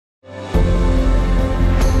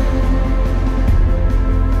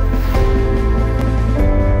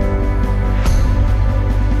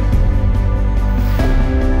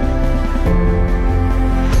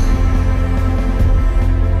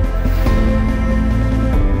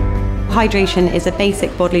Hydration is a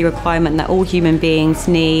basic bodily requirement that all human beings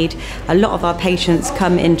need. A lot of our patients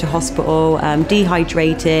come into hospital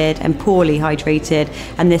dehydrated and poorly hydrated,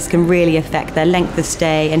 and this can really affect their length of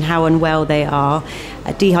stay and how unwell they are.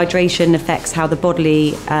 Dehydration affects how the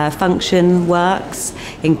bodily function works,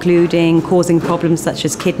 including causing problems such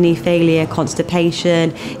as kidney failure,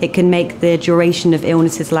 constipation. It can make the duration of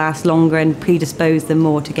illnesses last longer and predispose them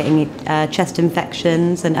more to getting chest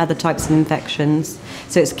infections and other types of infections.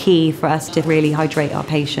 So it's key for us to really hydrate our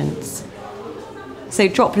patients. So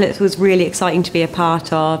Droplet was really exciting to be a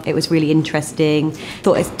part of. It was really interesting.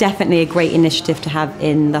 Thought it's definitely a great initiative to have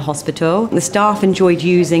in the hospital. The staff enjoyed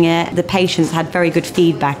using it. The patients had very good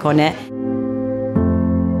feedback on it.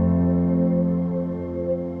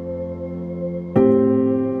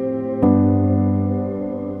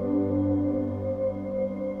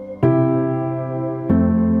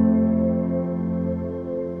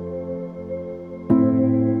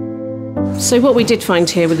 So what we did find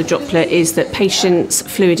here with the Droplet is that patients'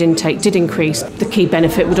 fluid intake did increase. The key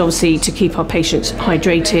benefit would obviously to keep our patients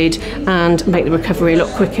hydrated and make the recovery a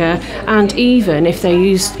lot quicker. And even if they're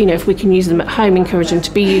used, if we can use them at home, encourage them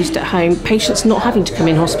to be used at home, patients not having to come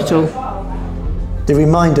in hospital. The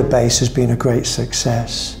reminder base has been a great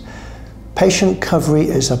success. Patient recovery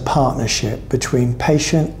is a partnership between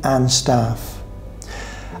patient and staff.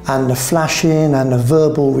 And the flashing and the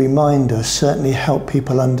verbal reminder certainly help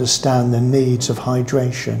people understand the needs of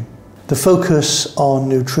hydration. The focus on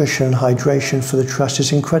nutrition and hydration for the Trust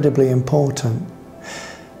is incredibly important.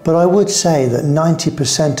 But I would say that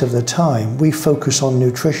 90% of the time we focus on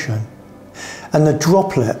nutrition. And the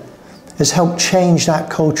Droplet has helped change that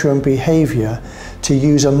culture and behaviour to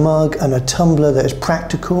use a mug and a tumbler that is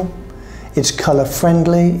practical, it's colour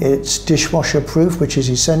friendly, it's dishwasher proof, which is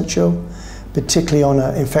essential, particularly on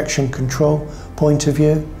an infection control point of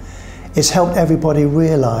view. It's helped everybody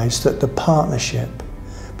realise that the partnership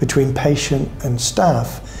between patient and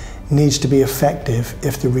staff needs to be effective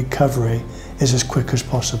if the recovery is as quick as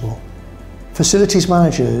possible. Facilities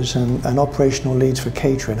managers and operational leads for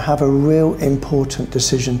catering have a real important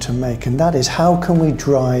decision to make, and that is how can we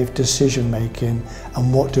drive decision making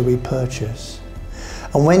and what do we purchase?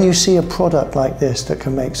 And when you see a product like this that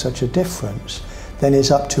can make such a difference, then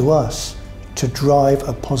it's up to us to drive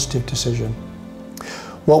a positive decision.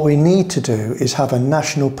 What we need to do is have a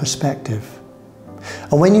national perspective.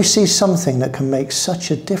 And when you see something that can make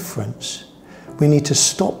such a difference, we need to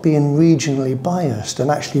stop being regionally biased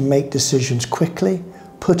and actually make decisions quickly,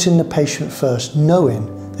 putting the patient first,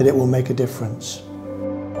 knowing that it will make a difference.